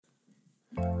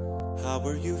How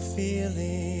are you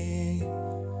feeling?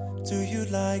 Do you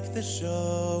like the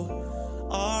show?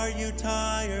 Are you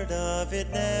tired of it?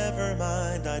 Never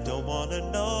mind, I don't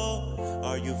wanna know.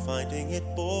 Are you finding it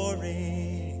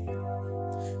boring?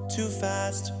 Too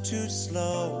fast, too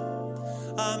slow?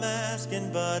 I'm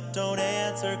asking but don't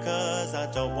answer, cause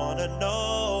I don't wanna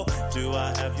know. Do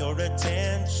I have your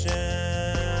attention?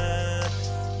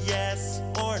 Yes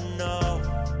or no?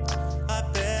 I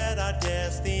bet I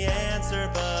guess the answer,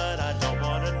 but I